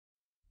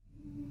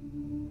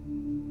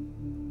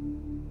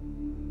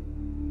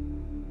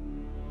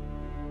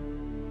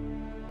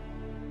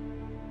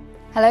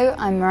Hello,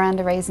 I'm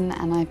Miranda Raison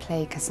and I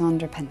play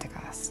Cassandra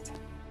Pentecost.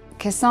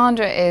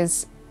 Cassandra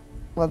is,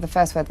 well, the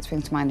first word that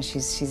springs to mind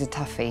is she's a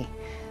toughie.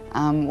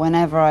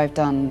 Whenever I've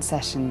done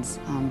sessions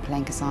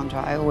playing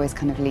Cassandra, I always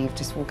kind of leave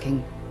just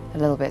walking a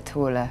little bit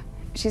taller.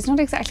 She's not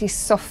exactly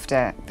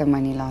softer than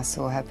when you last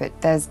saw her, but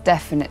there's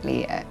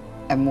definitely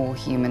a more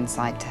human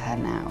side to her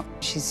now.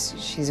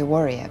 She's a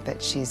warrior,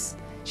 but she's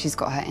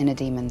got her inner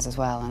demons as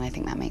well, and I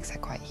think that makes her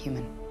quite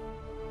human.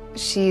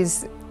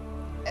 She's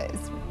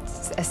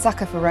a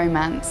sucker for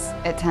romance,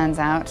 it turns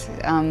out.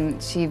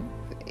 She,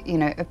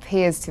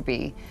 appears to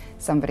be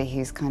somebody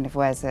who's kind of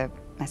wears a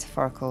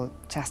metaphorical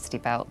chastity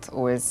belt,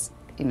 or is,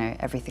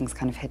 everything's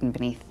kind of hidden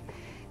beneath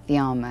the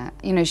armour.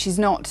 She's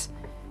not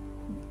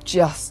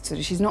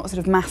sort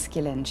of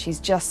masculine. She's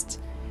just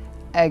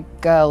a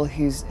girl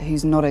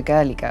who's not a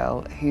girly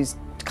girl, who's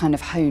kind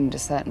of honed a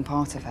certain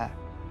part of her.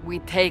 We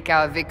take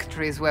our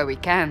victories where we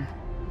can.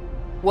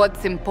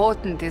 What's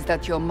important is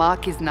that your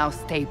mark is now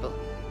stable,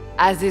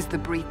 as is the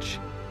breach.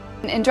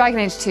 In Dragon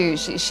Age 2,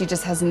 she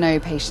just has no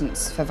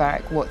patience for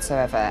Varric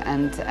whatsoever,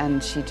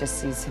 and she just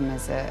sees him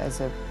as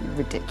a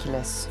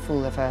ridiculous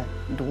fool of a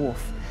dwarf.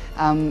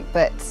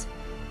 But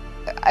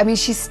I mean,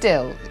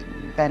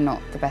 they're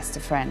not the best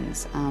of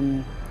friends.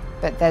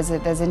 But there's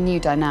a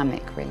new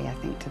dynamic, really, I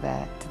think, to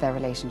their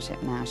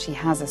relationship now. She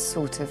has a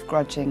sort of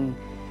grudging,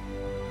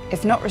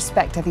 if not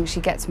respect, I think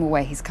she gets more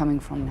where he's coming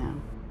from now.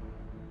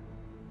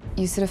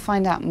 You sort of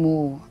find out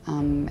more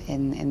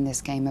in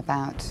this game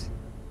about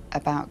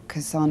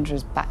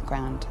Cassandra's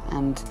background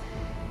and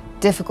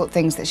difficult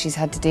things that she's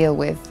had to deal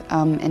with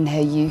in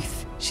her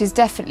youth. She's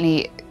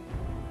definitely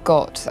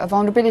got a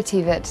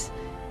vulnerability that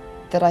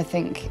I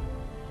think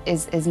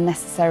is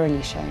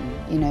necessarily shown.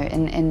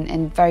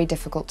 In very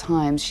difficult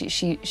times,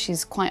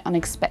 she's quite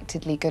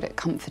unexpectedly good at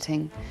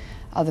comforting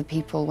other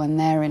people when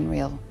they're in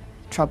real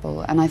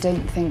trouble, and I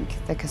don't think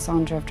the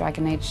Cassandra of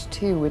Dragon Age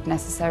 2 would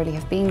necessarily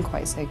have been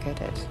quite so good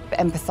at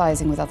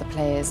empathising with other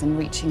players and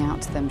reaching out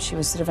to them. She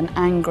was sort of an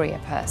angrier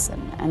person,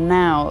 and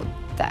now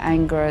the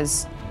anger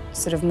is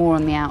sort of more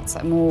on the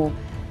outside, more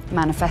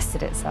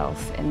manifested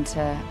itself into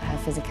her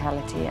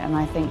physicality, and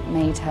I think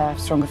made her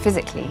stronger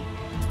physically,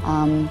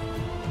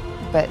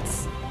 but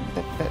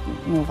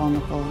more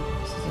vulnerable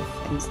sort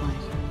of inside.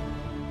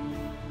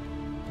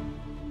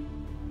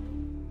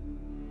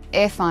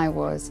 If I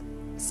was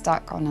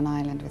stuck on an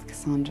island with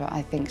Cassandra,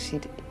 I think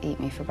she'd eat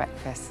me for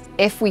breakfast.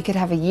 If we could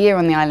have a year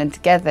on the island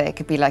together, it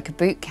could be like a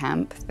boot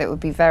camp that would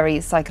be very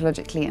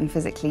psychologically and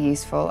physically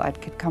useful. I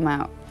could come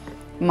out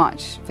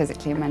much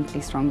physically and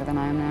mentally stronger than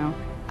I am now.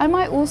 I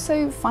might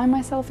also find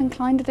myself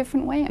inclined a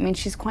different way. I mean,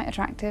 she's quite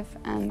attractive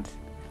and,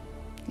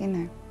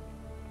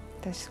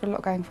 she's got a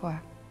lot going for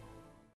her.